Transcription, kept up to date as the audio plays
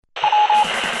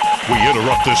We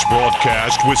interrupt this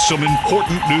broadcast with some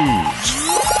important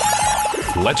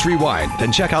news. Let's rewind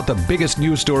and check out the biggest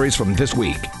news stories from this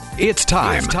week. It's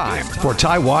time for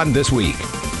Taiwan This Week.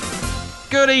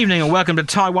 Good evening and welcome to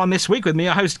Taiwan This Week with me,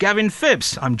 your host Gavin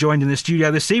Phipps. I'm joined in the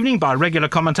studio this evening by regular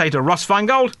commentator Ross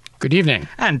Feingold. Good evening.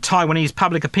 And Taiwanese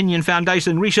Public Opinion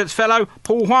Foundation Research Fellow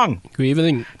Paul Huang. Good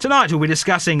evening. Tonight we'll be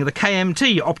discussing the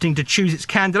KMT opting to choose its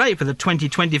candidate for the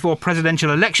 2024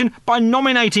 presidential election by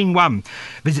nominating one.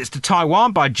 Visits to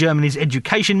Taiwan by Germany's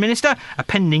Education Minister, a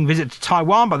pending visit to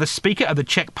Taiwan by the Speaker of the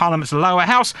Czech Parliament's lower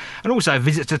house, and also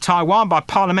visits to Taiwan by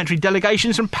parliamentary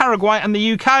delegations from Paraguay and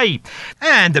the UK.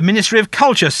 And the Ministry of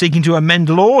Culture seeking to amend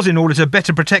laws in order to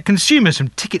better protect consumers from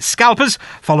ticket scalpers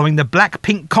following the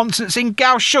Blackpink concerts in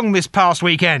Kaohsiung this past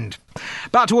weekend.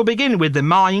 But we'll begin with the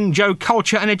Ma Ying-jeou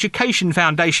Culture and Education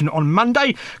Foundation on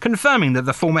Monday, confirming that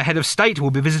the former head of state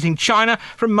will be visiting China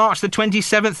from March the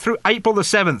 27th through April the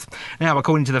 7th. Now,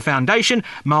 according to the foundation,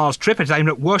 Ma's trip is aimed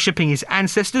at worshipping his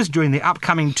ancestors during the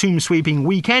upcoming tomb-sweeping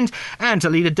weekend and to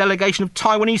lead a delegation of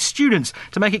Taiwanese students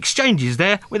to make exchanges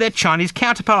there with their Chinese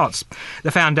counterparts.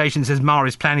 The foundation says Ma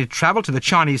is planning to travel to the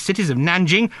Chinese cities of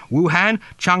Nanjing, Wuhan,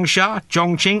 Changsha,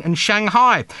 Chongqing and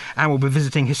Shanghai, and will be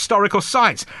visiting historical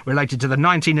sites related to the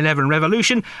 1911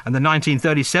 Revolution and the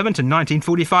 1937 to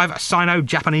 1945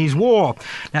 Sino-Japanese War.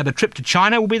 Now, the trip to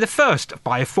China will be the first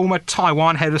by a former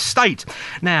Taiwan head of state.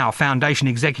 Now, Foundation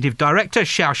Executive Director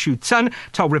Xiao Shu-tsun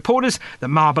told reporters that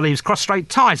Ma believes cross-strait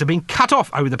ties have been cut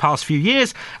off over the past few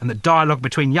years and that dialogue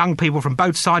between young people from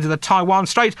both sides of the Taiwan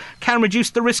Strait can reduce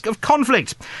the risk of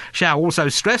conflict. Xiao also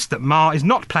stressed that Ma is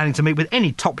not planning to meet with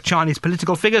any top Chinese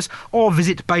political figures or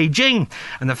visit Beijing.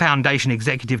 And the Foundation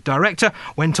Executive Director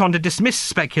went on to dismiss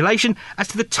speculation as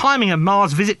to the timing of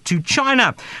Ma's visit to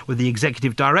China, with the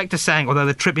executive director saying although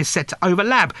the trip is set to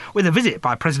overlap with a visit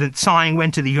by President Tsai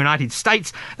Ing-wen to the United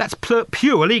States, that's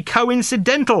purely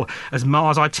coincidental, as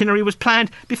Ma's itinerary was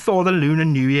planned before the Lunar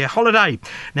New Year holiday.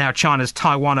 Now, China's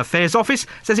Taiwan Affairs Office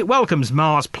says it welcomes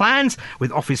Ma's plans,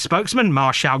 with office spokesman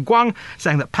Ma Xiaoguang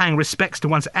saying that paying respects to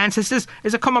one's ancestors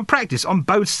is a common practice on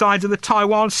both sides of the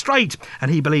Taiwan Strait, and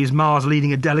he believes Ma's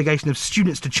leading a delegation of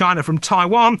students to China from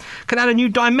Taiwan can add a new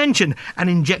dimension and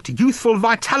inject youthful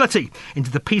vitality into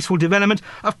the peaceful development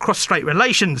of cross-strait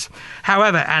relations.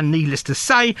 However, and needless to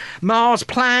say, Ma's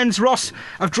plans, Ross,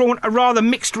 have drawn a rather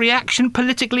mixed reaction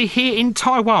politically here in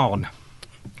Taiwan.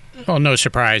 Well, no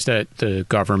surprise that the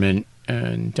government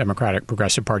and Democratic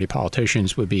Progressive Party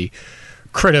politicians would be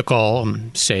critical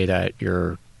and say that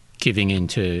you're giving in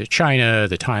to China,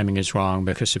 the timing is wrong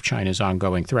because of China's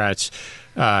ongoing threats,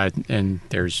 and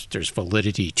there's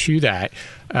validity to that.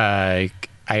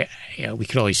 We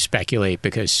could only speculate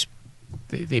because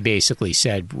they basically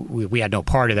said we had no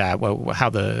part of that. How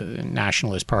the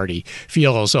Nationalist Party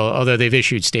feels, although they've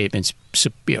issued statements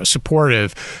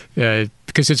supportive,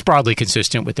 because it's broadly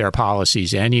consistent with their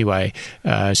policies anyway.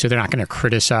 So they're not going to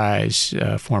criticize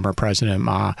former President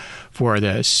Ma for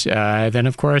this. Then,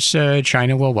 of course,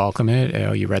 China will welcome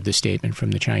it. You read the statement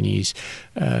from the Chinese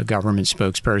government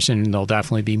spokesperson. There'll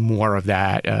definitely be more of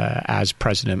that as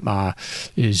President Ma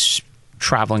is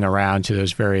traveling around to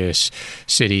those various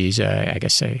cities. I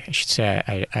guess I should say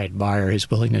I admire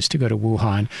his willingness to go to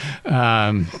Wuhan.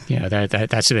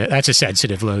 That's a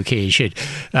sensitive location.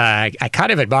 I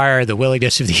kind of admire the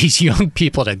willingness of these young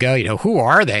people to go. Who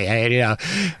are they?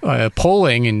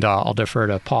 Polling, and I'll defer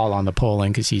to Paul on the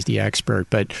polling because he's the expert.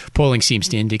 But polling seems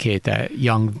to indicate that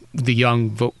the young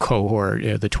vote cohort,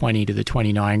 the 20 to the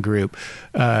 29 group,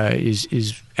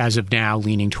 is as of now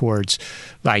leaning towards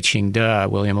Lai Ching-te,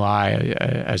 William Lai,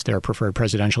 as their preferred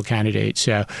presidential candidate.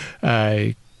 So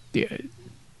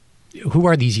who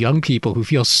are these young people who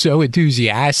feel so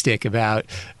enthusiastic about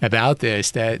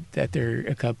this that they're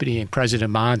accompanying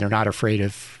President Ma and they're not afraid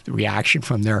of the reaction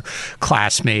from their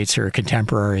classmates or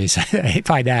contemporaries? I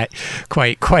find that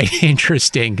quite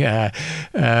interesting.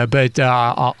 But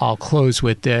I'll close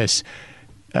with this.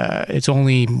 It's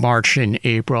only March and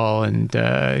April,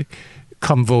 and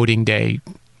come voting day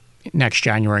next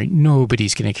January,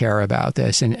 nobody's going to care about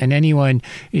this. And anyone,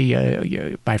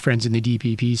 my friends in the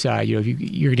DPP side, if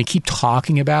you're going to keep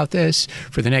talking about this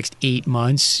for the next 8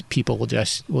 months, people will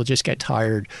just get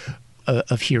tired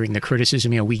of hearing the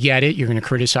criticism. We get it. You're going to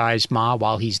criticize Ma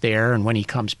while he's there, and when he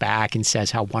comes back and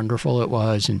says how wonderful it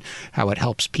was and how it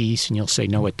helps peace, and you'll say,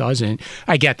 no, it doesn't.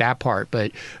 I get that part,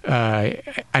 but I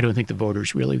don't think the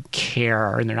voters really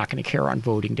care, and they're not going to care on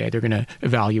voting day. They're going to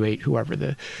evaluate whoever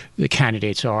the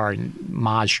candidates are, and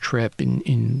Ma's trip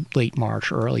in late March,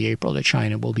 early April to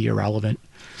China will be irrelevant.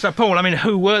 So, Paul,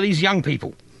 who were these young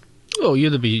people? Oh,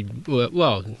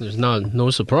 there's no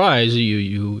surprise.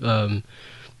 You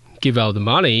give out the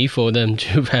money for them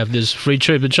to have this free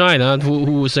trip to China, who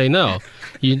will say no?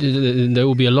 There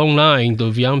will be a long line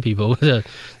of young people that,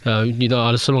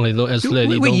 as long as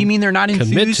they Wait, you mean they're not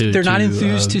enthused? They're not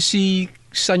enthused to to see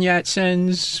Sun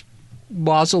Yat-sen's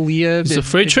mausoleum? It's a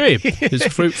free trip. It's a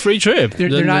free trip.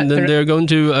 They're going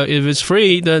to, if it's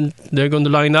free, then they're going to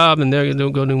line up and they're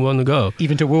going to want to go.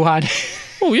 Even to Wuhan?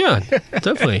 Oh, yeah,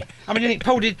 definitely. I mean, do you think,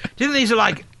 Paul, do you think these are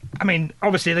like, I mean,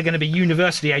 obviously they're going to be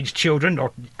university-aged children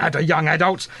or young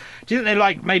adults. Do you think they're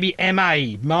like maybe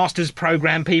MA, master's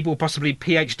program people, possibly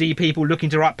PhD people looking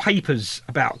to write papers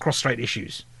about cross-strait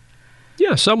issues?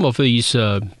 Yeah, some of these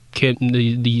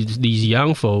these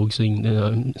young folks on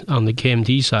the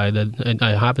KMT side, that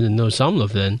I happen to know some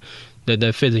of them, that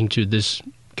they're fitting to this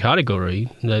category.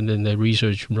 Then they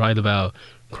research right about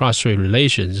cross-strait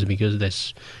relations because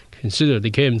that's considered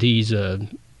the KMT's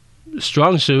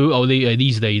strong suit, or at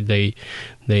least they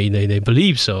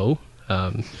believe so.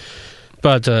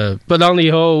 But on the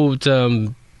whole,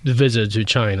 the visit to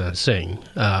China thing,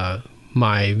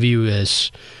 my view is,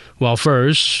 well,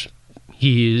 first,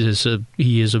 he is a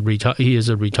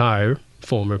retired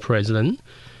former president.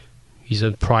 He's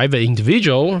a private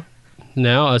individual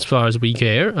now, as far as we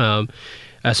care,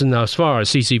 as far as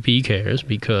CCP cares,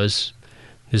 because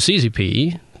the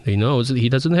CCP, they know he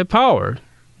doesn't have power,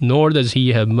 nor does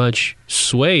he have much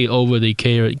sway over the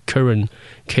current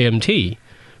KMT.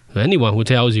 Anyone who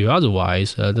tells you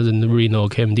otherwise doesn't really know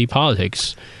KMT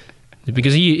politics,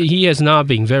 because he has not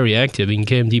been very active in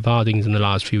KMT politics in the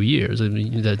last few years. I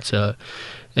mean,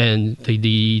 and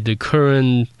the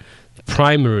current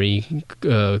primary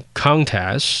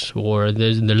contest, or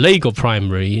the legal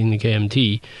primary in the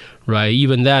KMT, right?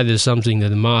 Even that is something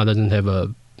that Ma doesn't have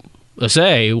a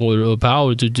say or a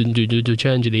power to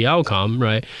change the outcome,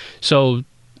 right? So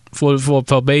for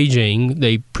Beijing,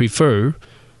 they prefer,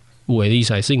 or at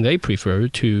least I think they prefer,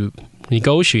 to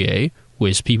negotiate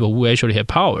with people who actually have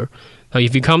power. Now,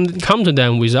 if you come to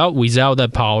them without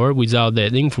that power, without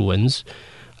that influence,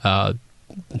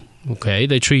 okay,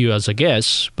 they treat you as a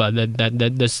guest, but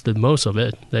that's the most of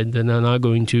it. They're not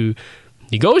going to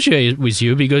negotiate with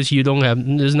you because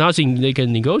there's nothing they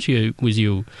can negotiate with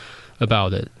you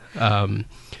about it. And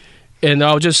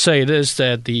I'll just say this,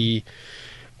 that the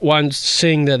one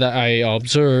thing that I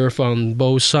observe on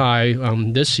both sides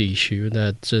on this issue,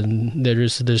 that there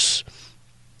is this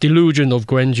delusion of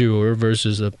grandeur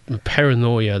versus a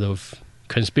paranoia of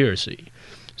conspiracy.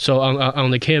 So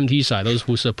on the KMT side, those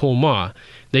who support Ma,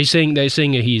 they think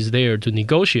he's there to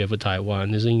negotiate for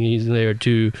Taiwan. They think he's there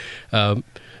to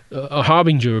a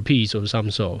harbinger of peace of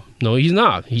some sort. No, he's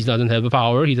not. He doesn't have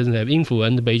power. He doesn't have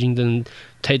influence. Beijing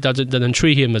doesn't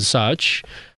treat him as such.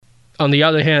 On the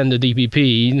other hand, the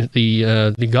DPP,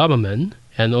 the government,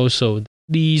 and also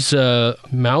these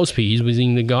mouthpieces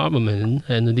within the government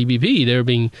and the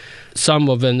DPP, some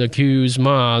of them accuse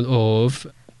Ma of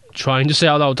trying to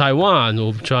sell out Taiwan,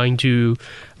 or trying to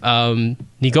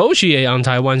negotiate on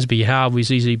Taiwan's behalf with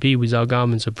CCP without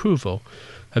government's approval.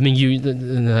 I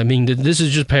mean, this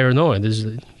is just paranoia.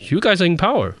 You guys are in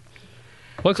power.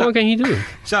 What can he do?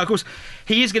 So, of course,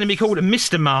 he is going to be called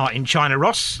Mr. Ma in China,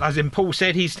 Ross. As in Paul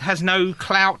said, he has no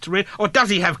clout, or does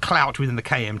he have clout within the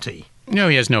KMT? No,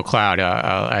 he has no clout.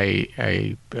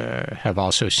 I have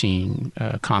also seen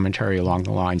commentary along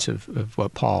the lines of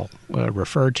what Paul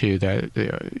referred to, that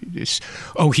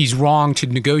he's wrong to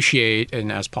negotiate.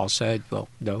 And as Paul said, well,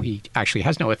 no, he actually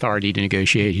has no authority to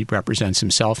negotiate. He represents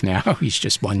himself now. He's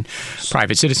just one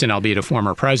private citizen, albeit a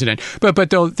former president. But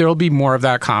there'll be more of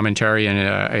that commentary, and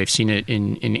I've seen it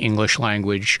in English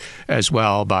language as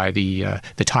well by the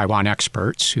Taiwan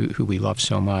experts who we love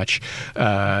so much,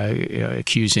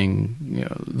 accusing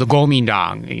the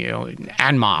Kuomintang,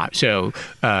 and Ma. So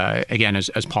again, as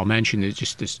Paul mentioned, there's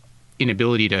just this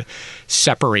inability to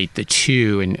separate the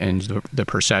two, and the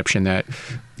perception that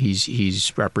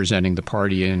he's representing the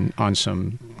party on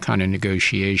some kind of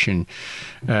negotiation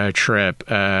trip.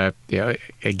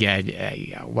 Again,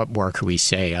 what more could we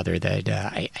say other than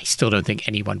I still don't think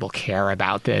anyone will care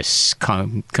about this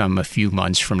come a few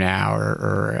months from now,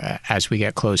 or as we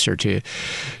get closer to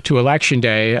Election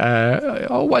Day.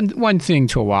 One thing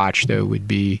to watch, though, would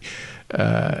be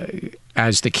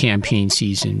as the campaign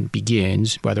season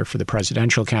begins, whether for the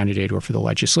presidential candidate or for the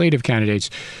legislative candidates,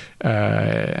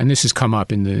 and this has come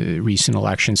up in the recent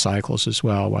election cycles as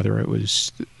well, whether it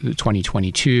was the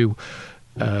 2022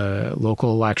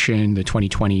 local election, the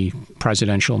 2020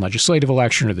 presidential and legislative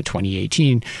election, or the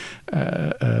 2018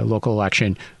 local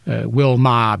election, will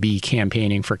Ma be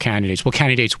campaigning for candidates? Will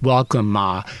candidates welcome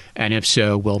Ma? And if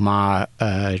so, will Ma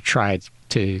try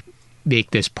to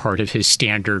make this part of his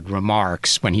standard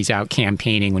remarks when he's out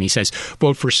campaigning, when he says,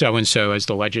 vote for so-and-so as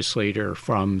the legislator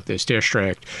from this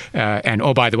district. And,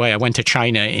 oh, by the way, I went to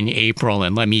China in April,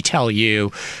 and let me tell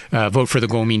you, vote for the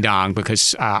Kuomintang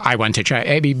because I went to China.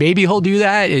 I mean, maybe he'll do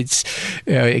that. It's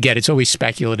again, it's always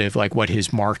speculative, like what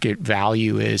his market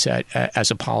value is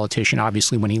as a politician.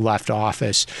 Obviously, when he left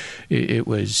office, it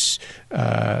was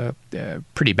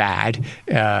pretty bad,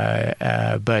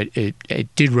 but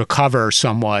it did recover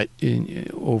somewhat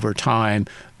over time.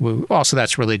 Also,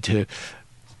 that's related to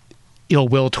ill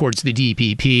will towards the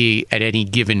DPP at any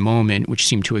given moment, which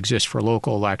seemed to exist for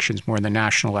local elections more than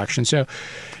national elections. So,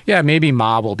 yeah, maybe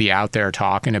Ma will be out there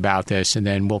talking about this, and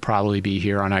then we'll probably be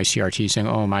here on ICRT saying,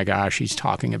 oh, my gosh, he's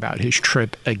talking about his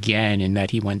trip again and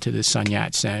that he went to the Sun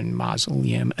Yat-sen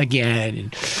mausoleum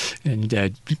again.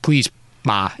 And please,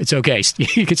 Ma, it's okay.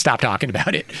 You can stop talking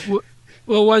about it.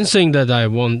 Well, one thing that I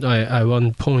want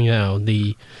to point out,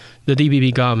 the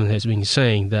DPP government has been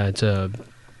saying that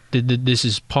this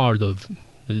is part of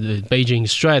the Beijing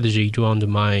strategy to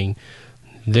undermine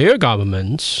their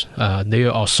governments, their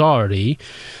authority.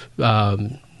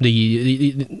 The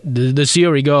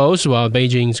theory goes, well,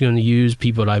 Beijing is going to use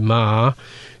people like Ma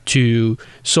to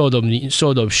sort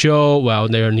of show, well,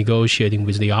 they're negotiating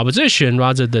with the opposition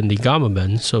rather than the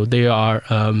government. So they are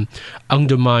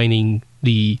undermining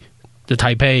the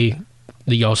Taipei,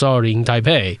 the authority in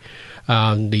Taipei,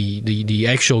 the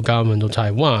actual government of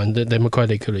Taiwan, the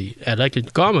democratically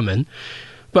elected government.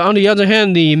 But on the other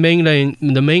hand, the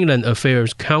Mainland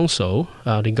Affairs Council,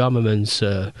 the government's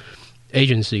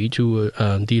agency to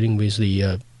dealing with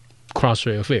the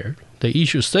cross-strait affair, they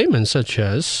issue statements such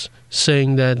as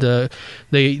saying that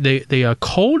they are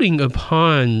calling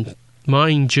upon Ma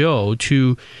Ying-jeou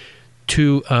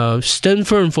to stand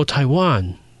firm for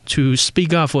Taiwan, to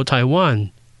speak up for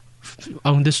Taiwan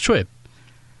on this trip.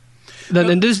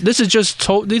 And this is just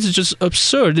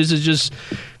absurd. This is just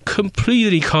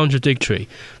completely contradictory.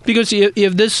 Because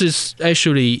if this is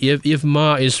actually if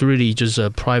Ma is really just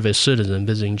a private citizen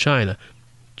visiting China,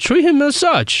 treat him as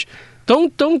such.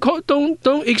 Don't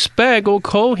expect or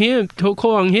call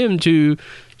on him to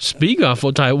speak up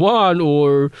for Taiwan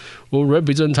or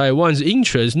represent Taiwan's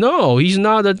interests. No, he's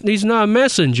not a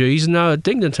messenger. He's not a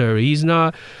dignitary. He's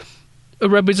not a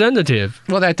representative.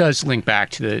 Well, that does link back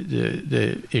to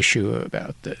the issue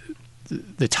about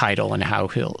the title and how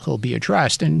he'll be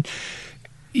addressed. And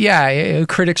yeah,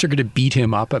 critics are going to beat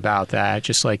him up about that,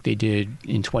 just like they did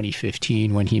in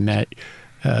 2015 when he met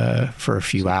for a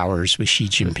few hours with Xi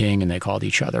Jinping, and they called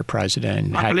each other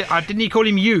president. Didn't he call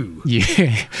him you?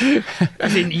 Yeah.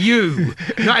 As in you,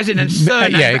 not as in a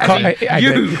surname. Yeah,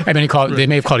 you. I mean, they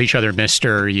may have called each other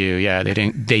Mr. You. Yeah,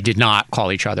 they did not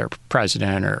call each other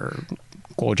president or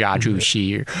Guojiazhu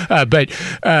Xi. But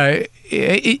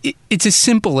it's a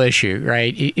simple issue,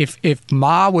 right? If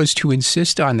Ma was to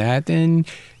insist on that, then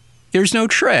there's no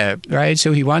trip, right?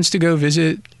 So he wants to go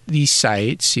visit these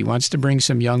sites. He wants to bring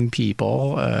some young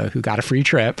people who got a free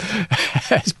trip,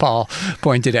 as Paul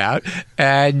pointed out,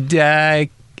 and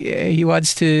he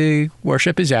wants to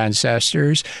worship his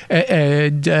ancestors,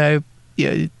 and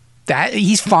that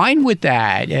he's fine with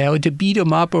that. To beat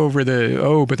him up over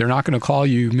but they're not going to call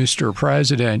you Mr.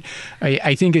 President,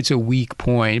 I think it's a weak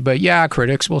point. But yeah,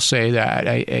 critics will say that.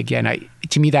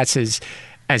 To me, that's as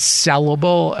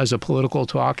sellable as a political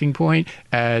talking point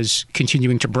as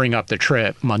continuing to bring up the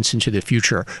trip months into the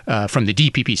future from the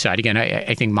DPP side. Again,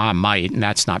 I think Ma might, and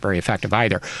that's not very effective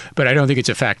either. But I don't think it's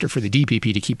effective for the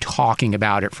DPP to keep talking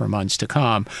about it for months to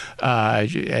come.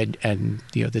 And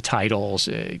the titles,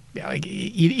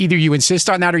 either you insist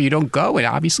on that or you don't go. And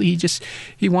obviously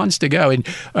he wants to go. And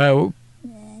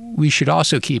we should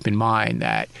also keep in mind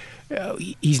that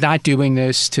he's not doing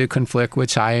this to conflict with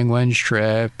Tsai Ing-wen's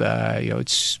trip.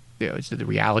 The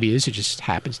reality is it just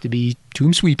happens to be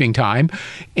tomb sweeping time.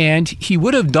 And he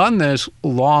would have done this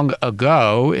long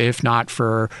ago if not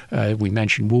for, we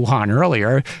mentioned Wuhan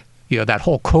earlier, that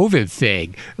whole COVID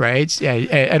thing, right?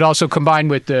 And also combined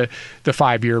with the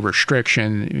 5-year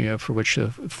restriction, for which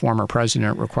the former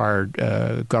president required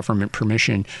government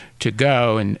permission to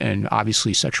go. And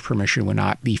obviously such permission would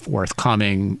not be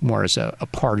forthcoming, more as a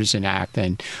partisan act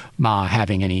than Ma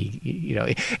having any,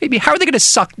 how are they going to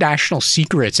suck national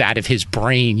secrets out of his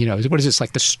brain? What is this,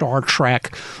 like the Star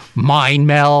Trek mind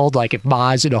meld? Like if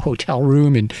Ma's in a hotel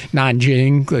room in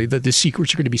Nanjing, the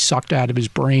secrets are going to be sucked out of his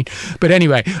brain. But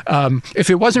anyway, if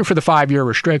it wasn't for the 5-year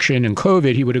restriction and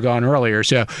COVID, he would have gone earlier.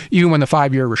 So even when the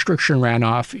 5-year restriction ran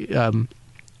off,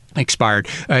 expired.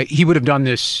 He would have done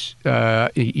this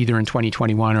either in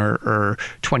 2021 or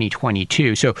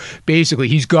 2022. So basically,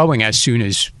 he's going as soon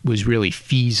as was really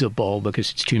feasible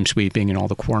because it's tomb sweeping and all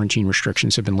the quarantine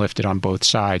restrictions have been lifted on both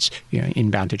sides,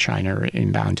 inbound to China or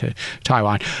inbound to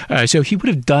Taiwan. So he would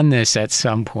have done this at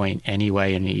some point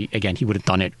anyway, and he would have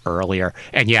done it earlier.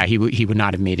 And yeah, he would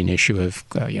not have made an issue of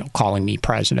calling me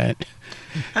president.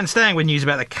 And staying with news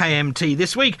about the KMT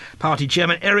this week, party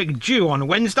chairman Eric Zhu on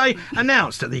Wednesday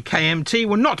announced that the KMT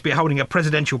will not be holding a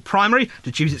presidential primary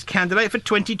to choose its candidate for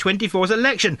 2024's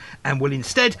election and will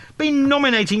instead be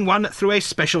nominating one through a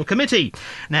special committee.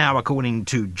 Now, according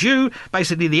to Zhu,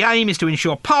 basically the aim is to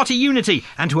ensure party unity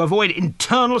and to avoid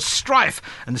internal strife.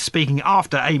 And speaking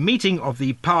after a meeting of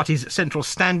the party's Central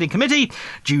Standing Committee,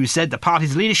 Zhu said the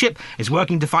party's leadership is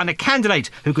working to find a candidate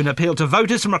who can appeal to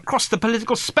voters from across the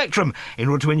political spectrum in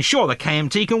order to ensure the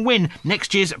KMT can win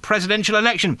next year's presidential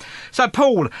election. So,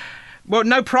 Paul, well,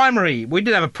 no primary. We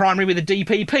did have a primary with the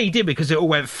DPP, did we? Because it all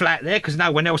went flat there because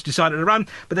no one else decided to run.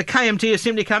 But the KMT is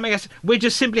simply coming us. We're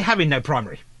just simply having no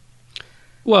primary.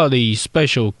 Well, the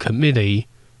special committee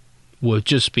will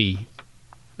just be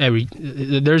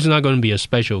there's not going to be a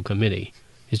special committee.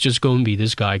 It's just going to be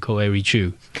this guy called Eric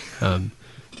Zhu.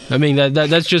 I mean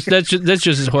that's just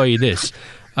what it is.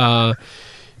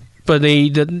 But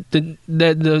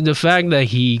the fact that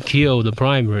he killed the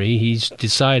primary, he's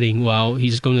deciding, well,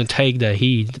 he's going to take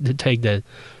that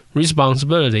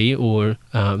responsibility, or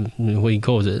what he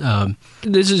calls it.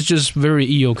 This is just very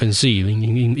ill-conceived,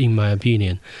 in my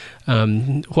opinion.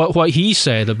 What he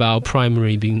said about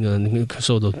primary being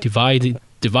sort of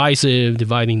divisive,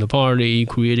 dividing the party,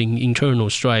 creating internal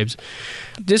stripes.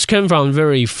 This came from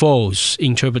very false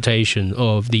interpretation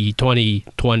of the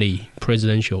 2020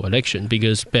 presidential election,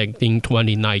 because back in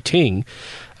 2019,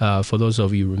 for those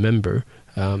of you who remember,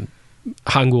 Han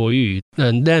Kuo-yu,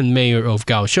 and then mayor of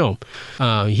Kaohsiung,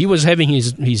 he was having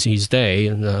his day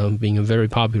and being a very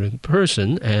popular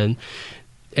person, and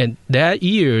that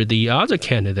year the other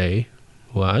candidate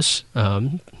was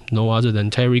no other than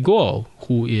Terry Kuo,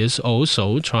 who is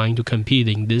also trying to compete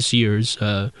in this year's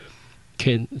for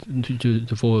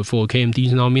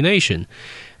KMT's nomination.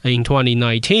 In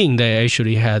 2019, they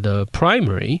actually had a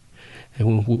primary,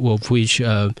 of which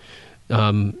Han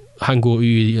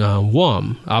Kuo-yu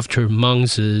won after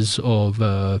months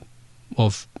of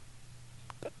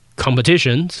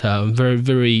competitions,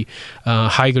 very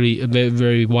highly,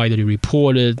 very widely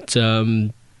reported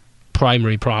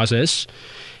primary process.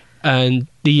 And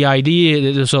the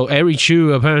idea, so Eric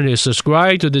Zhu apparently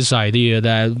subscribed to this idea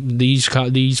that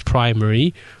these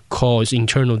primary cause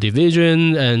internal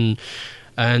division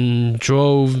and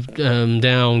drove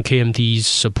down KMT's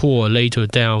support later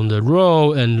down the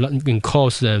road and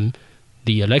cost them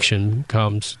the election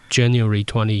comes January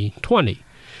 2020.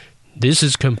 This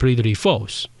is completely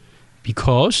false,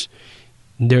 because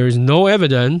there is no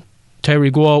evidence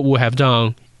Terry Kuo would have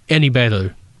done any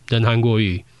better than Han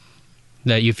Kuo-yu.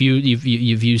 That if you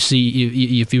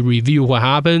review what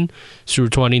happened through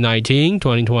 2019,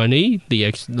 2020,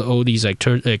 all these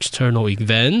external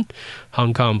events,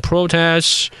 Hong Kong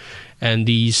protests, and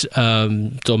these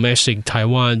domestic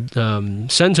Taiwan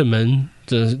sentiment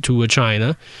toward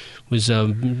China was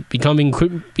becoming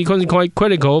quite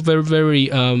critical, very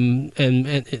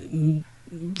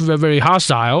very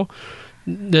hostile.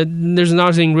 That there's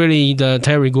nothing really that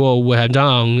Terry Kuo would have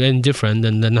done any different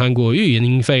than Han Kuo-yu. And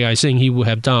in fact, I think he would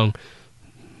have done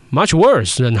much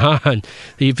worse than Han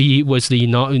if he was the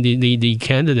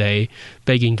candidate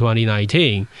back in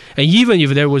 2019. And even if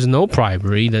there was no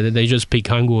primary, that they just pick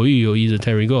Han Kuo-yu or either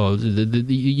Terry Kuo,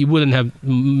 you wouldn't have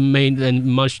made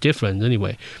much difference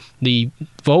anyway. The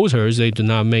voters, they do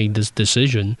not make this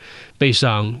decision based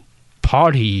on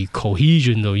party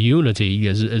cohesion or unity,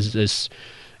 as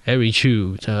Eric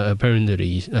Zhu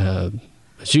apparently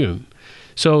assume.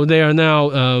 So they are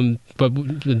now, but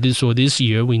this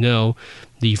year we know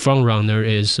the front runner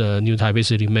is new Taipei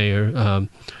City Mayor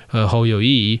Hou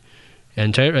You-yi,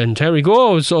 and Terry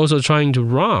Kuo is also trying to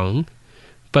run,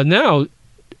 but now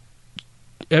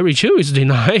Eric Zhu is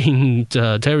denying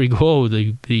Terry Kuo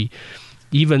the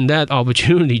even that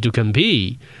opportunity to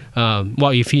compete.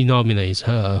 Well, if he nominates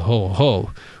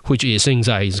Hou, which it seems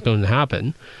like is going to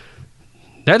happen.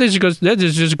 That's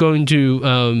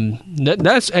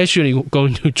actually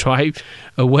going to drive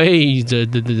away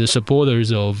the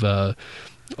supporters of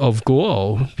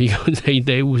Kuo, because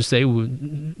they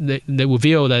will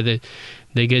feel that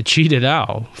they get cheated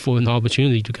out for an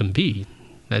opportunity to compete.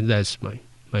 That's my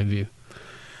view.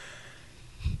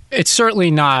 It's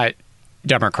certainly not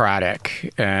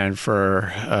democratic, and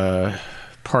for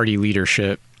party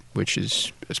leadership, which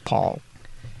is, as Paul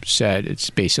said, it's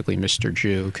basically Mr.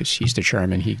 Jew because he's the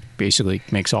chairman. He basically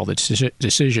makes all the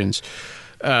decisions.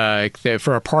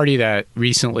 For a party that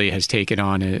recently has taken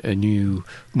on a new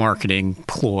marketing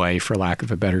ploy, for lack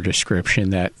of a better description,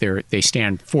 that they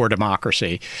stand for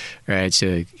democracy, right?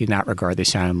 So in that regard, they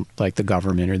sound like the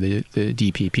government or the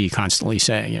DPP constantly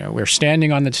saying, we're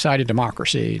standing on the side of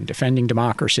democracy and defending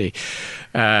democracy.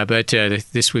 But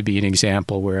this would be an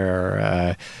example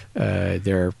where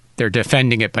they're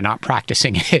defending it but not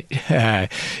practicing it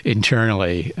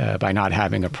internally by not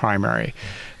having a primary.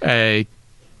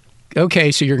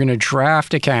 Okay, so you're going to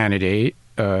draft a candidate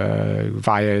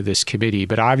via this committee,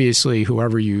 but obviously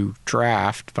whoever you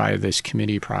draft via this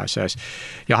committee process,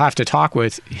 you'll have to talk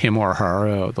with him or her,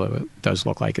 although it does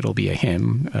look like it'll be a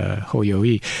him, Ho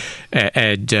Yo-i,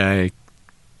 and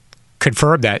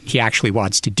confirm that he actually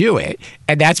wants to do it.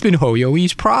 And that's been Ho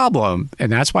Yo-i's problem.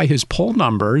 And that's why his poll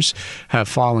numbers have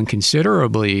fallen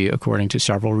considerably, according to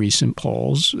several recent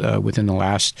polls within the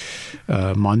last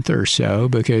month or so,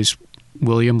 because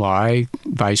William Lai,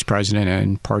 vice president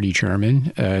and party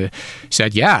chairman,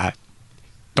 said, yeah,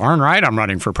 darn right, I'm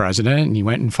running for president. And he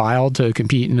went and filed to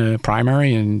compete in a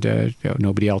primary, and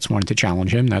nobody else wanted to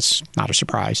challenge him. That's not a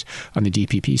surprise on the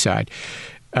DPP side.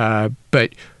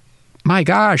 But my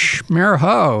gosh, Mayor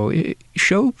Ho,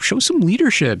 show some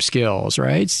leadership skills,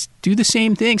 right? Do the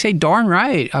same thing. Say, darn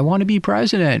right, I want to be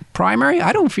president. Primary?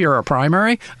 I don't fear a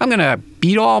primary. I'm going to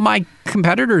beat all my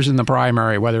competitors in the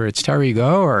primary, whether it's Terry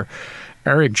Go or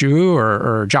Eric Zhu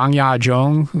or Zhang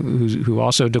Ya-zhong, who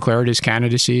also declared his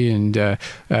candidacy and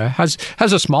has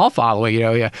a small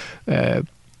following.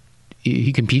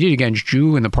 He competed against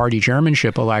Zhu in the party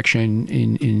chairmanship election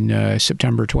in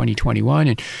September 2021,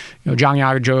 and Zhang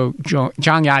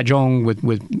Ya-zhong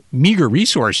with meager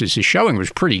resources, his showing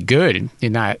was pretty good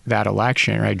in that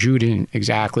election. Right, Zhu didn't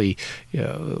exactly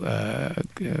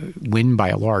win by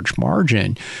a large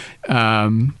margin.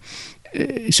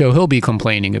 So he'll be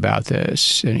complaining about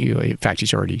this. And in fact,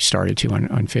 he's already started to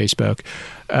on Facebook.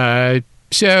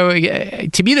 So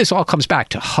to me, this all comes back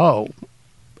to Ho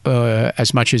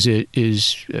as much as it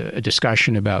is a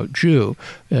discussion about Zhu.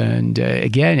 And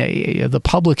again, the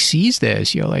public sees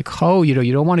this. Like Ho, you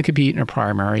don't want to compete in a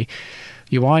primary.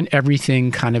 You want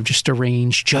everything kind of just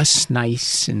arranged just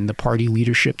nice and the party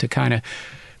leadership to kind of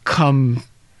come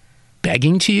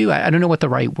begging to you. I don't know what the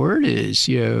right word is,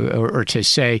 or to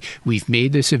say, we've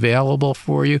made this available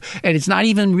for you. And it's not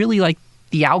even really like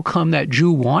the outcome that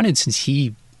Zhu wanted, since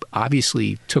he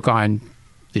obviously took on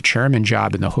the chairman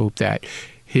job in the hope that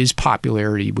his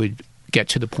popularity would get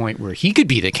to the point where he could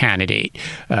be the candidate.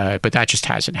 But that just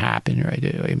hasn't happened, right?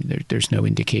 I mean, there's no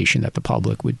indication that the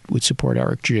public would support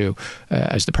Eric Zhu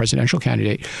as the presidential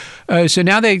candidate. So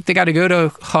now they got to go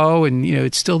to Ho, and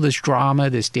it's still this drama,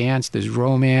 this dance, this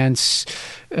romance.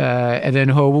 And then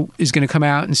Ho is going to come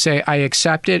out and say, I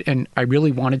accept it, and I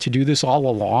really wanted to do this all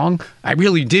along. I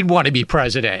really did want to be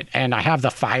president, and I have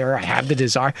the fire, I have the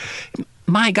desire.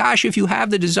 My gosh, if you have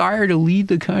the desire to lead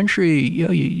the country,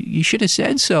 you should have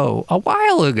said so a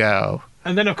while ago.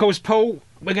 And then, of course, Paul,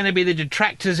 we're going to be the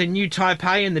detractors in New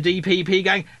Taipei and the DPP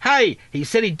going, hey, he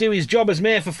said he'd do his job as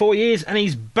mayor for 4 years and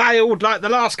he's bailed like the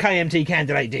last KMT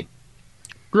candidate did.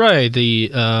 Right.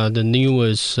 The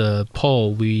newest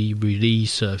poll we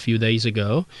released a few days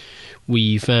ago,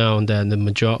 we found that the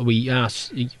majority.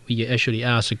 We actually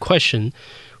asked a question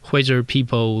whether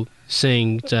people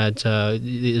think that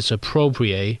it is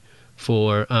appropriate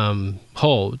for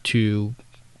Ho to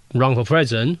run for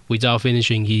president without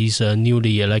finishing his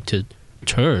newly elected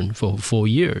term for 4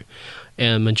 years,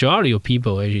 and majority of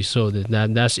people actually saw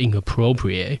that's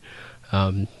inappropriate.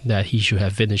 That he should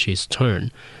have finished his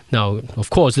term. Now, of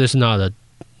course, that's not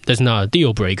a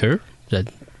deal breaker. That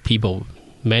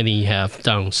many have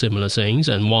done similar things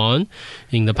and won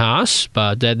in the past,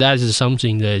 but that is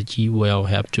something that he will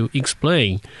have to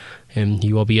explain, and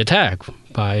he will be attacked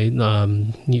by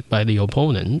the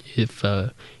opponent if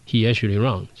he actually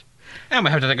runs. And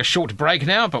we have to take a short break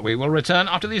now, but we will return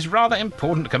after these rather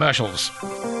important commercials.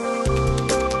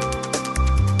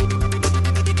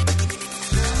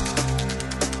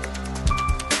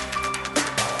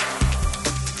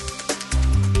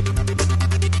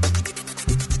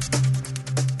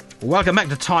 Welcome back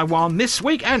to Taiwan This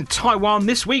Week, and Taiwan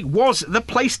This Week was the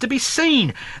place to be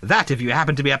seen. That if you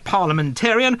happen to be a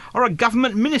parliamentarian or a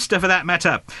government minister for that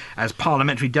matter. As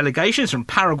parliamentary delegations from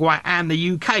Paraguay and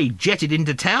the UK jetted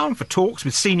into town for talks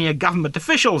with senior government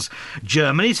officials.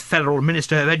 Germany's Federal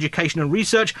Minister of Education and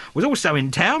Research was also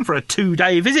in town for a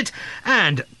 2-day visit.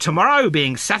 And tomorrow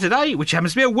being Saturday, which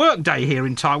happens to be a work day here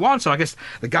in Taiwan, so I guess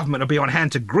the government will be on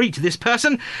hand to greet this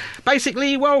person.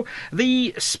 Basically, well,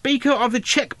 the Speaker of the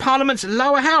Czech Parliament Parliament's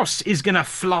lower house is going to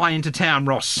fly into town,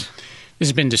 Ross. This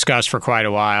has been discussed for quite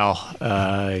a while.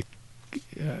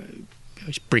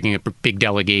 Bringing up a big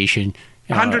delegation.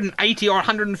 180 or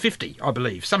 150, I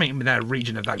believe. Something in that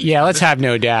region of that. Yeah, let's have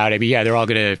no doubt. I mean, they're all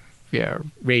going to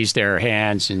raise their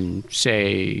hands and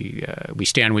say, we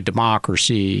stand with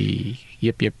democracy,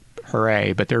 yip, yip,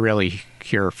 hooray. But they're really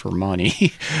here for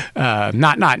money.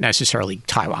 Not necessarily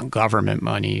Taiwan government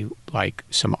money like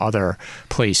some other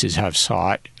places have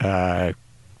sought.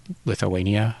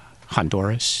 Lithuania,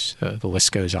 Honduras, the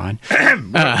list goes on.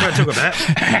 We'll talk about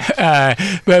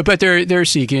that. But they're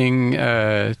seeking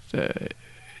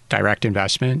direct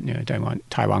investment. They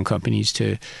want Taiwan companies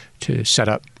to set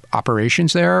up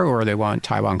operations there, or they want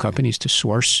Taiwan companies to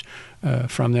source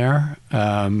from there.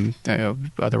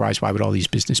 Otherwise, why would all these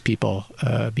business people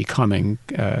be coming?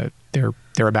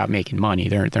 They're about making money.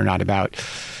 They're not about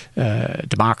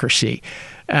democracy.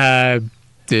 The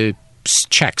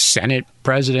Czech Senate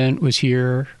president was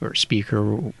here, or speaker,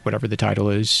 whatever the title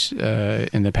is,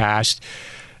 in the past.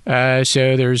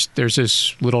 So there's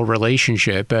this little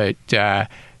relationship, but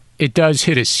it does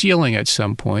hit a ceiling at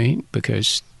some point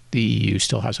because the EU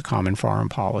still has a common foreign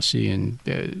policy, and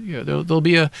there'll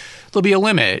be a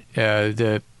limit.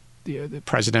 The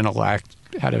president-elect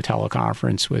had a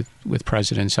teleconference with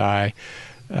President Tsai.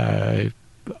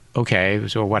 Okay,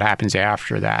 so what happens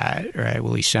after that? Right?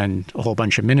 Will he send a whole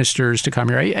bunch of ministers to come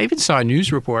here? I even saw a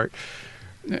news report,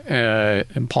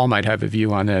 and Paul might have a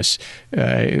view on this.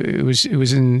 It was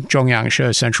in Zhongyangshe,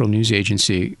 a central news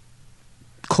agency,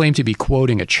 claimed to be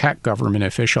quoting a Czech government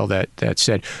official that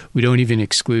said, we don't even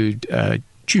exclude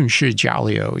军事交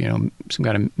流, some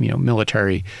kind of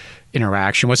military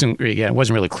interaction. It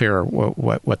wasn't really clear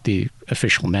what the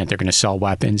official meant. They're going to sell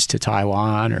weapons to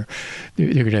Taiwan, or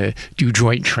they're going to do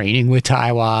joint training with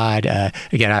Taiwan.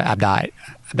 Again, I'm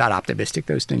not optimistic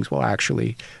those things will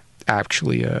actually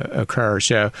occur.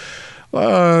 So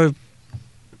the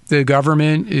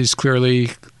government is clearly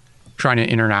trying to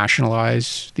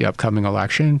internationalize the upcoming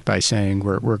election by saying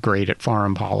we're great at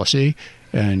foreign policy.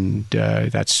 And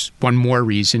that's one more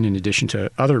reason, in addition to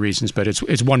other reasons, but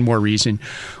it's one more reason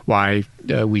why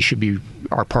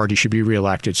our party should be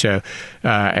reelected. So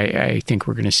I think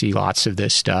we're going to see lots of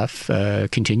this stuff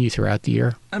continue throughout the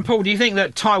year. And Paul, do you think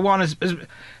that Taiwan has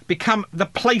become the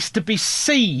place to be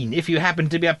seen if you happen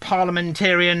to be a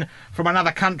parliamentarian from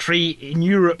another country in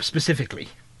Europe specifically?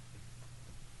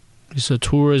 It's a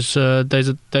tourist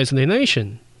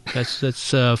destination.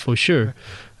 That's for sure.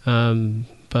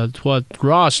 But what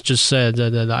Ross just said,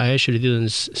 that I actually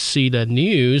didn't see that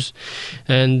news,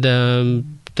 and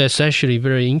that's actually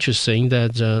very interesting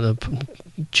that a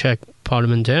Czech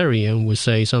parliamentarian would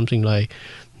say something like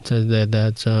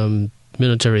that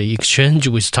military exchange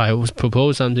with Taiwan,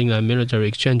 propose something like military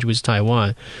exchange with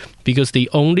Taiwan, because the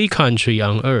only country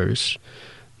on earth,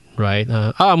 right,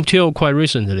 until quite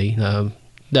recently,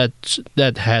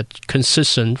 that had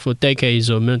consistent for decades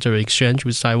of military exchange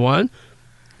with Taiwan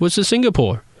was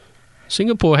Singapore.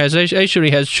 Singapore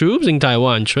actually has troops in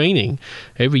Taiwan training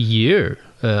every year.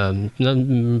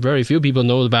 Very few people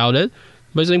know about it,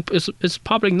 but it's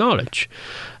public knowledge.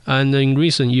 And in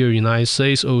recent years, the United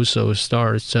States also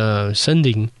starts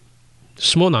sending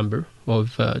small number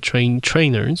of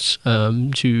trainers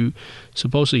to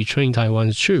supposedly train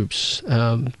Taiwan's troops.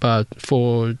 But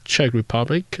for Czech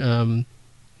Republic, I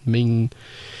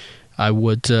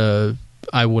would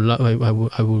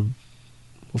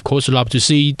of course love to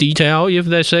see detail if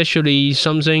there's actually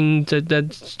something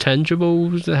that's tangible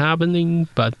happening.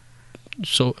 But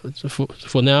so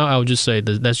for now, I'll just say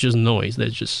that's just noise.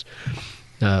 That's just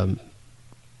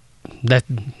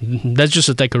that's just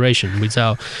a decoration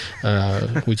without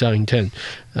intent.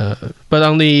 But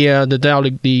on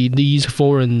these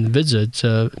foreign visits,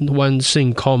 one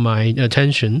thing caught my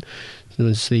attention. It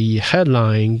was the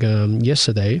headline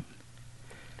yesterday.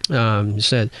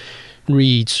 Said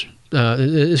reads.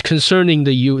 It's concerning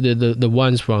the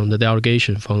ones from the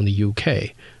delegation from the UK.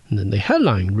 And then the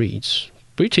headline reads,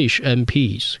 British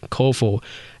MPs call for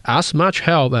as much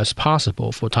help as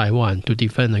possible for Taiwan to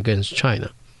defend against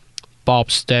China.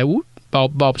 Bob Stewart,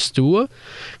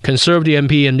 Conservative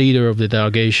MP and leader of the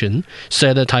delegation,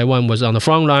 said that Taiwan was on the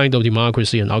front line of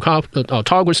democracy and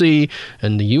autocracy,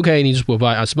 and the UK needs to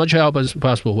provide as much help as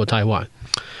possible for Taiwan.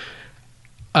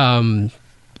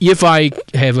 If I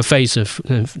have a face to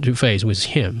face with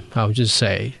him, I would just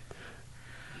say,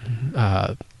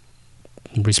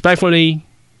 respectfully,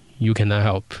 you cannot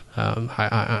help.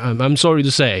 I'm sorry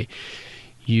to say,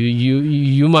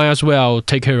 you might as well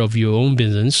take care of your own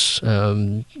business,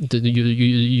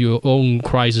 your own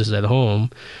crisis at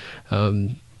home,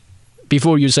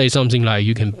 before you say something like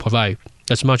you can provide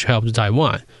as much help to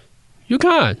Taiwan. You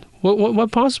can't.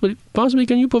 What possibly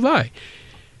can you provide?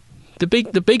 The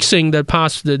big thing that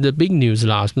passed the big news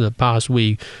the past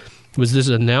week was this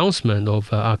announcement of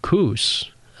AUKUS,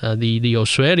 the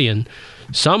Australian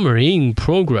submarine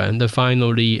program that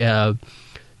finally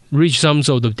reached some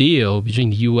sort of deal between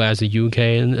the U.S., the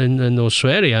U.K., and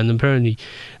Australia. And apparently,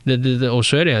 the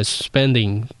Australia is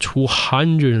spending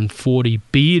 $240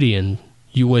 billion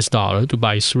to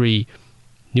buy 3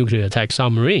 nuclear attack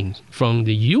submarines from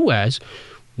the U.S.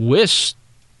 with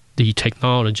the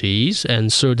technologies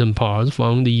and certain parts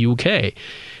from the UK.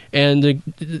 And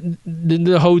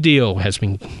the whole deal has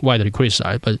been widely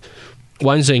criticized. But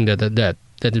one thing that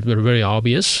is very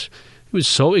obvious, it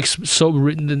was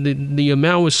the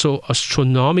amount was so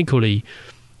astronomically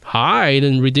high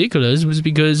and ridiculous, was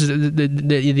because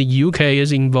the UK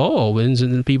is involved,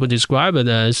 and people describe it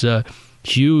as a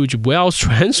huge wealth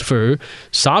transfer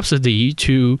subsidy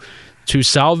from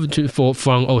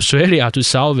Australia to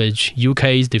salvage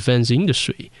UK's defense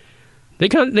industry. They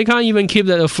can't even keep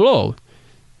that afloat,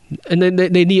 and then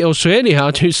they need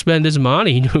Australia to spend this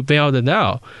money to bail it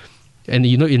out. And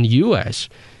in the US,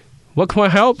 what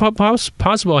kind of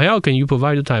possible help can you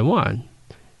provide to Taiwan?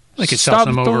 They could sell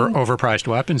some overpriced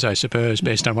weapons, I suppose,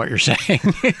 based on what you're saying.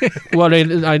 Well,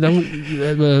 I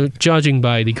don't. Judging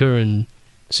by the current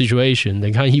situation,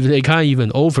 they can't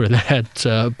even offer that.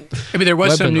 I mean, there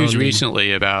was some news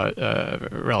recently about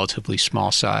relatively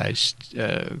small-sized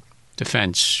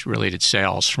defense-related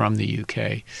sales from the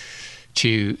UK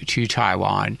to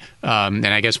Taiwan. And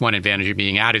I guess one advantage of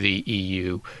being out of the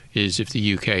EU is if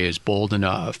the UK is bold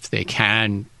enough, they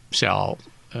can sell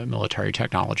military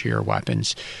technology or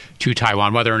weapons to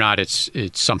Taiwan. Whether or not it's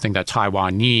something that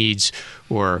Taiwan needs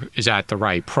or is at the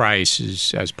right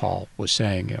price, as Paul was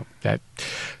saying, that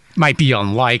might be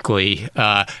unlikely.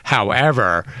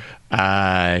 However,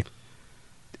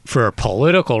 for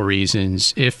political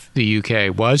reasons, if the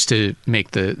UK was to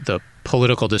make the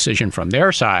political decision from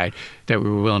their side that we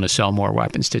were willing to sell more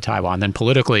weapons to Taiwan, then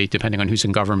politically, depending on who's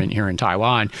in government here in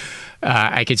Taiwan,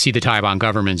 I could see the Taiwan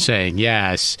government saying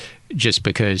yes, just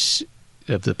because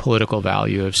of the political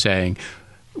value of saying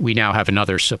we now have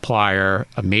another supplier,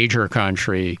 a major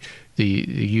country.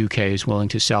 The UK is willing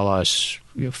to sell us,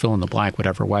 fill in the blank,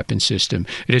 whatever weapon system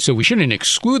it is. So we shouldn't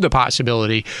exclude the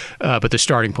possibility, but the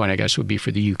starting point, I guess, would be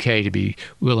for the UK to be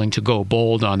willing to go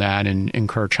bold on that and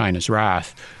incur China's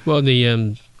wrath. Well,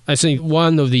 I think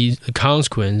one of the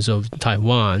consequences of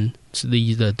Taiwan,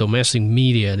 the domestic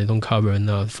media, they don't cover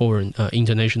enough foreign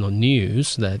international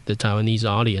news, that the Taiwanese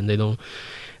audience,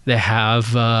 they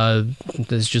have,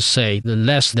 let's just say, the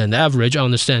less than average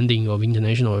understanding of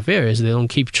international affairs. They don't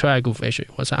keep track of actually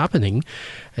what's happening,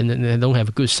 and they don't have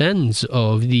a good sense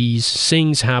of these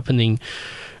things happening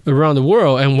around the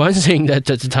world. And one thing that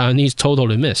the Taiwanese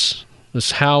totally miss is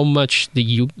how much the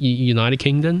United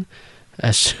Kingdom,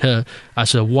 as a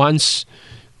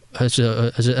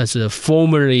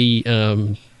formerly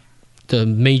the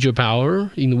major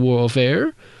power in the world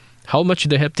affair, how much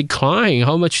they have declined,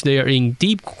 how much they are in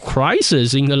deep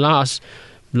crisis in the last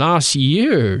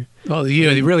year. Well,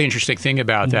 the really interesting thing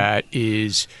about that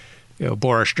is,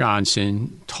 Boris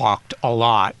Johnson talked a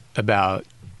lot about,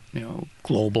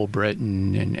 global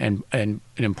Britain, and an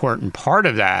important part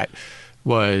of that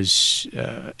was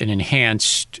an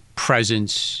enhanced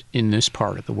presence in this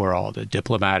part of the world, a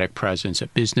diplomatic presence, a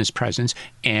business presence,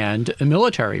 and a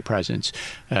military presence.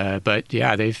 But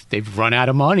yeah, they've run out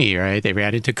of money, right? They've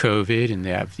added to COVID, and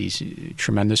they have these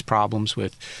tremendous problems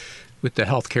with the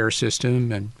healthcare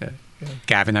system. And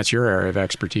Gavin, that's your area of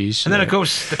expertise. And then, of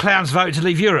course, the clowns voted to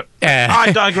leave Europe.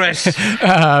 I digress.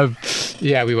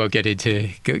 Yeah, we won't get into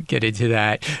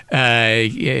that.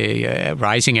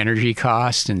 Rising energy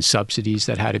costs and subsidies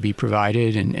that had to be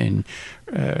provided, and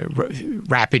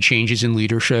rapid changes in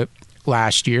leadership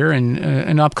last year, and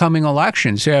an upcoming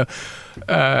election. So,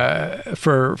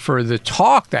 for the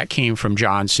talk that came from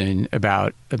Johnson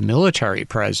about a military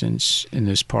presence in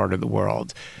this part of the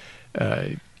world,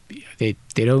 they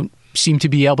don't seem to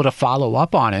be able to follow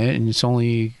up on it, and it's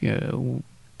only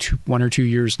 1 or 2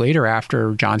 years later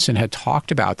after Johnson had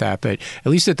talked about that. But at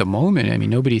least at the moment, I mean,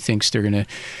 nobody thinks they're going to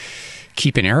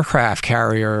keep an aircraft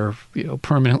carrier,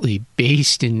 permanently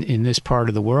based in this part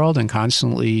of the world and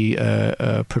constantly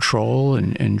patrol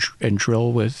and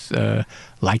drill with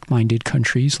like-minded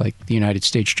countries like the United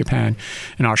States, Japan,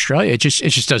 and Australia. It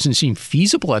just doesn't seem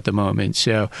feasible at the moment.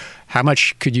 So, how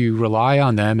much could you rely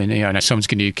on them? And someone's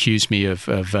going to accuse me of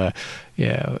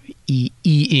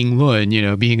Ing-lun,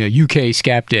 being a UK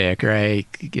skeptic, right?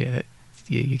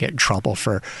 You get in trouble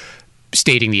for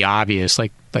stating the obvious,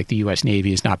 like the U.S.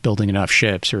 Navy is not building enough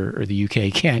ships, or the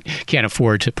UK can't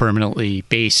afford to permanently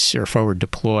base or forward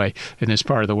deploy in this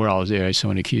part of the world.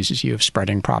 Someone accuses you of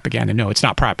spreading propaganda. No, it's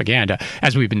not propaganda.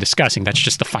 As we've been discussing, that's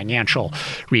just the financial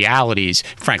realities.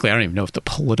 Frankly, I don't even know if the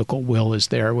political will is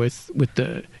there with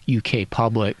the UK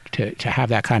public to have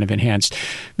that kind of enhanced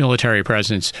military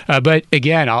presence. But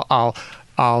again,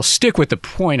 I'll stick with the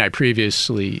point I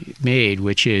previously made,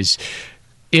 which is,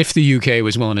 if the UK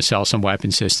was willing to sell some weapon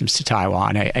systems to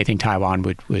Taiwan, I think Taiwan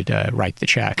would write the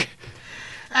check.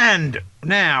 And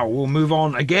now we'll move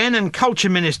on again, and Culture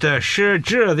Minister Shi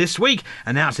Zhi this week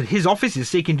announced that his office is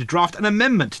seeking to draft an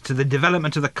amendment to the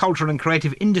Development of the Cultural and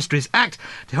Creative Industries Act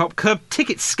to help curb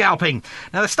ticket scalping.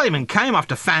 Now, the statement came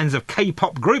after fans of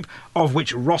K-pop group, of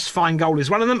which Ross Feingold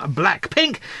is one of them,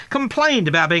 Blackpink, complained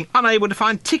about being unable to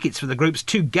find tickets for the group's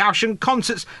 2 Gaussian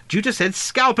concerts due to said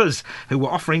scalpers, who were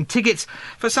offering tickets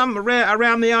for some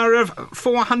around the area of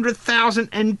 400,000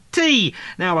 NT.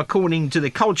 Now, according to the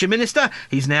Culture Minister,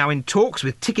 he's now in talks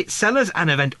with ticket sellers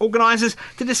and event organisers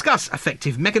to discuss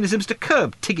effective mechanisms to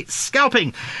curb ticket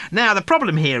scalping. Now, the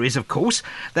problem here is, of course,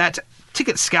 that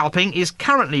ticket scalping is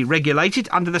currently regulated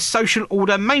under the Social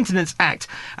Order Maintenance Act,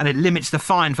 and it limits the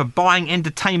fine for buying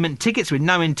entertainment tickets with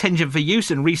no intention for use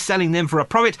and reselling them for a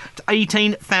profit to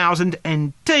 18,000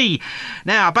 NT.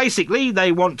 Now, basically,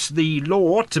 they want the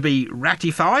law to be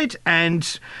ratified,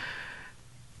 and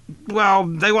well,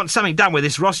 they want something done with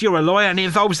this. Ross, you're a lawyer, and it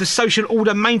involves the Social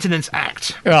Order Maintenance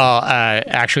Act. Well,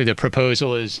 actually, the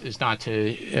proposal is not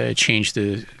to change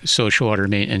the Social Order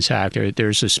Maintenance Act.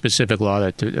 There's a specific law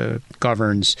that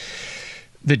governs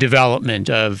the development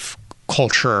of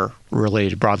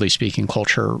culture-related, broadly speaking,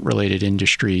 culture-related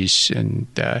industries. And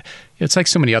it's like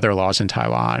so many other laws in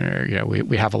Taiwan. Or,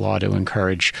 we have a law to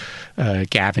encourage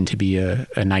Gavin to be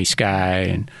a nice guy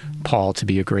and Paul to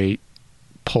be a great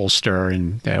pollster,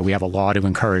 and we have a law to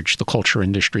encourage the culture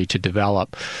industry to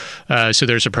develop. So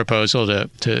there's a proposal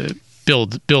to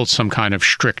build some kind of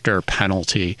stricter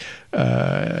penalty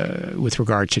with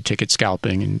regard to ticket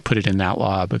scalping and put it in that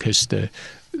law, because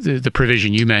the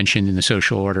provision you mentioned in the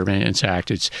Social Order Maintenance Act,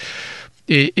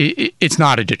 it's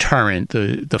not a deterrent.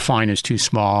 The fine is too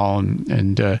small,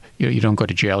 and you don't go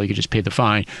to jail. You can just pay the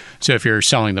fine. So if you're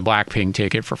selling the Blackpink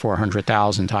ticket for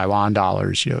 400,000 Taiwan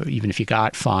dollars, even if you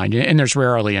got fined, and there's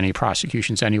rarely any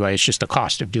prosecutions anyway, it's just the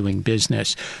cost of doing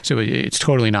business. So it's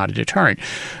totally not a deterrent.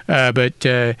 But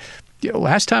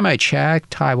last time I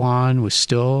checked, Taiwan was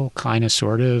still kind of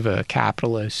sort of a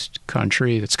capitalist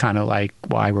country. That's kind of like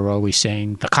why we're always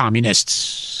saying the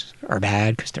communists are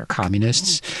bad, because they're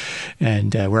communists,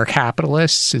 and we're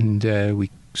capitalists, and we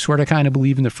sort of kind of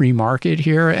believe in the free market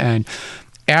here. And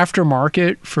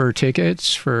aftermarket for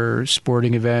tickets for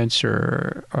sporting events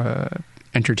or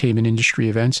entertainment industry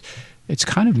events, it's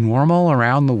kind of normal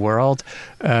around the world.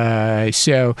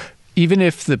 So even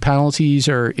if the penalties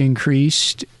are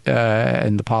increased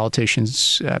and the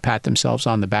politicians pat themselves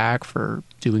on the back for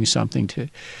doing something to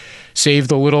save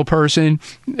the little person,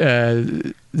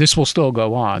 this will still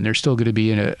go on. There's still going to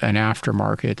be an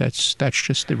aftermarket. That's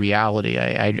just the reality.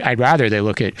 I'd rather they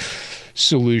look at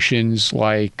solutions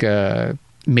like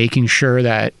making sure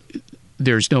that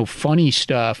there's no funny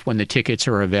stuff when the tickets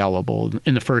are available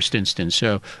in the first instance.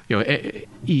 So,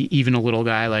 even a little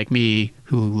guy like me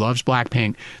who loves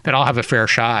Blackpink, that I'll have a fair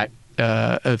shot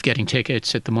of getting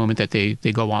tickets at the moment that they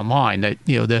go online. That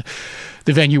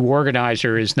the venue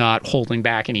organizer is not holding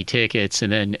back any tickets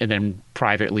and then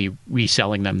privately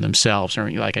reselling them themselves. Or,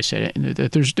 like I said,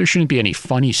 there shouldn't be any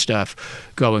funny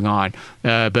stuff going on.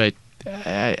 But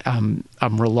I'm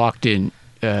reluctant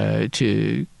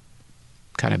to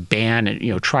kind of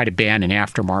try to ban an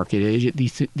aftermarket.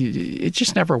 It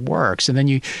just never works, and then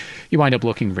you wind up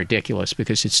looking ridiculous,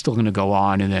 because it's still going to go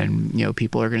on, and then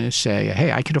people are going to say,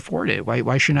 "Hey, I could afford it.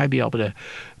 Why shouldn't I be able to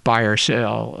buy or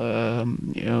sell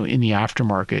in the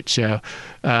aftermarket?" So,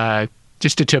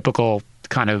 just a typical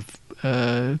kind of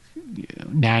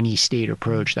nanny state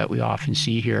approach that we often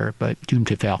see here, but doomed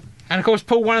to fail. And of course,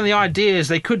 Paul, one of the ideas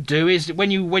they could do is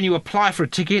when you apply for a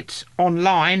ticket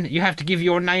online, you have to give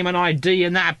your name and ID,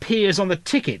 and that appears on the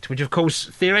ticket, which of course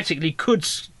theoretically could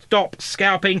stop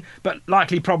scalping, but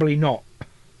likely probably not.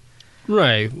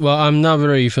 Right. Well, I'm not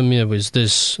very familiar with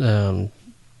this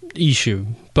issue,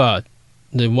 but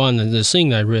the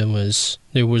thing I read was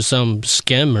there was some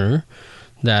scammer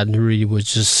that really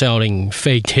was just selling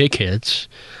fake tickets.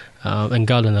 And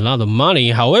gotten a lot of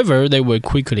money. However, they were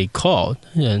quickly caught,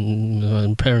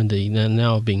 and apparently they're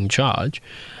now being charged.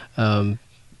 But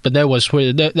that was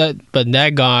but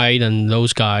that guy and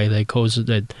those guys, they caused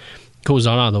that caused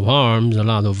a lot of harm, a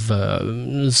lot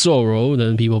of sorrow.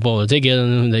 Then people bought a ticket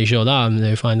and they showed up and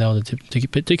they find out the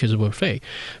tickets were fake.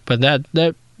 But that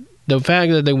the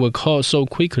fact that they were caught so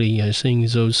quickly, I think,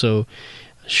 is also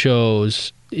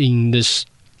shows in this.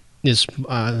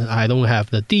 I don't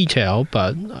have the detail,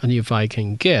 but if I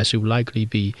can guess, it would likely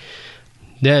be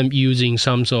them using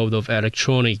some sort of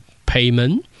electronic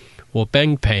payment or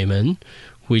bank payment,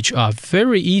 which are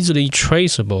very easily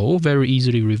traceable, very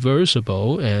easily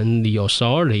reversible, and the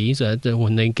authorities,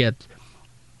 when they get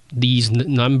these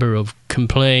number of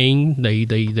complaints,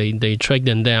 they track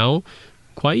them down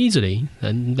quite easily,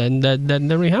 and then that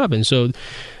never happens. So,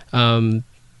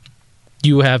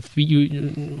 you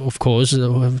of course,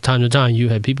 time to time, you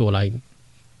have people like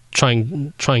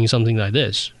trying something like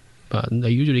this, but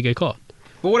they usually get caught.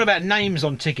 But what about names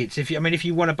on tickets? If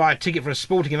you want to buy a ticket for a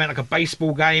sporting event like a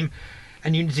baseball game,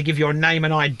 and you need to give your name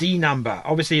and ID number,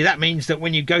 obviously that means that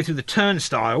when you go through the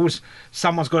turnstiles,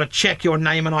 someone's got to check your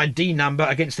name and ID number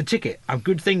against the ticket. A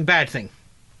good thing, bad thing?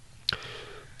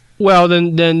 Well,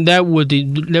 then that would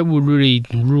really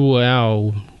rule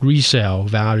out resale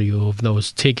value of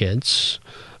those tickets.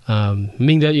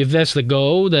 Mean that if that's the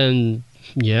goal, then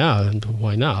yeah,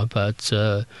 why not? But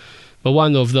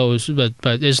one of those, but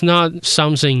it's not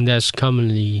something that's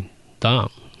commonly done,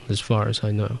 as far as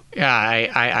I know. Yeah,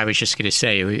 I was just going to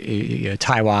say,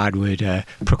 Taiwan would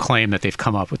proclaim that they've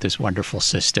come up with this wonderful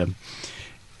system,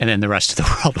 and then the rest of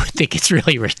the world would think it's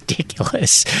really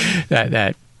ridiculous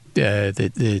that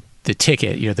the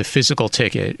ticket, the physical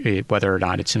ticket, whether or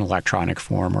not it's in electronic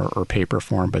form or paper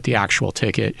form, but the actual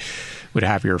ticket would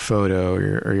have your photo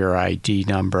or your ID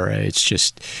number. It's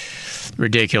just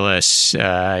ridiculous.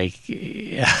 I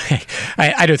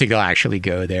don't think they'll actually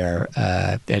go there.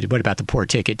 What about the poor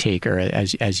ticket taker,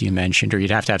 as you mentioned? Or you'd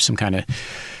have to have some kind of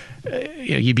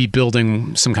you'd be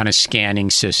building some kind of scanning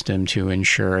system to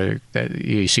ensure that so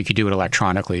you could do it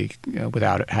electronically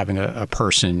without having a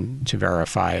person to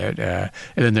verify it. And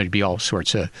then there'd be all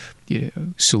sorts of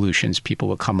solutions people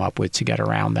would come up with to get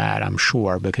around that, I'm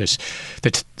sure, because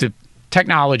the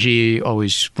technology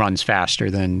always runs faster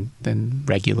than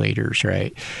regulators,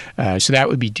 right? So that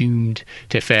would be doomed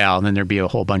to fail, and then there'd be a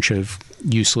whole bunch of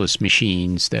useless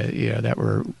machines that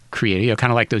were created,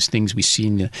 kind of like those things we see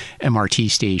in the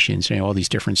MRT stations, all these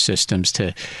different systems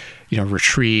to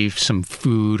retrieve some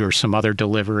food or some other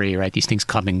delivery, right? These things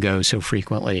come and go so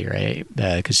frequently, right?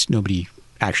 Because nobody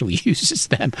actually uses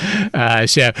them.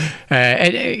 So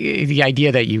the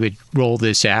idea that you would roll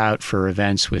this out for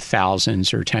events with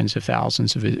thousands or tens of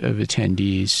thousands of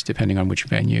attendees, depending on which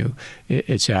venue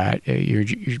it's at, you're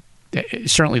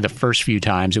certainly the first few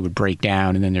times it would break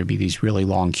down, and then there'd be these really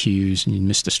long queues, and you'd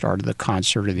miss the start of the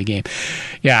concert or the game.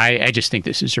 Yeah, I just think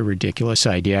this is a ridiculous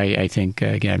idea. I think,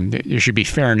 again, there should be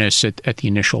fairness at the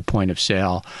initial point of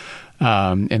sale.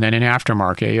 And then in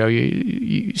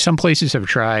aftermarket, some places have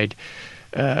tried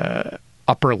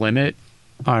upper limit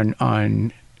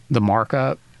on the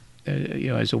markup,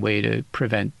 as a way to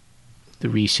prevent the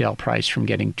resale price from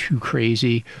getting too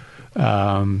crazy.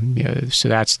 So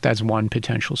that's one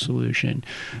potential solution.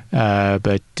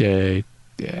 But I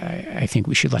think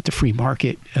we should let the free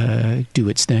market do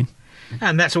its thing.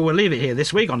 And that's all we'll leave it here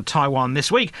this week on Taiwan This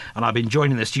Week. And I've been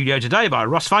joined in the studio today by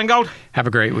Ross Feingold. Have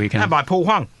a great weekend. And by Paul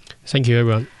Huang. Thank you,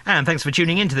 everyone. And thanks for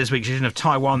tuning in to this week's edition of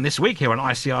Taiwan This Week here on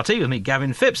ICRT with me,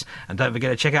 Gavin Phipps. And don't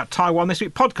forget to check out Taiwan This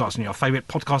Week podcast on your favourite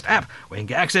podcast app, where you can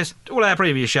get access to all our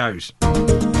previous shows.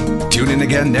 Tune in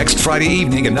again next Friday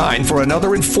evening at 9 for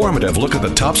another informative look at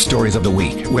the top stories of the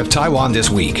week with Taiwan This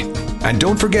Week. And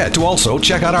don't forget to also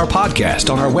check out our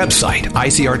podcast on our website,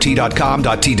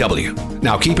 icrt.com.tw.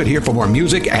 Now keep it here for more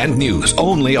music and news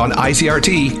only on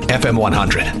ICRT FM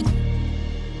 100.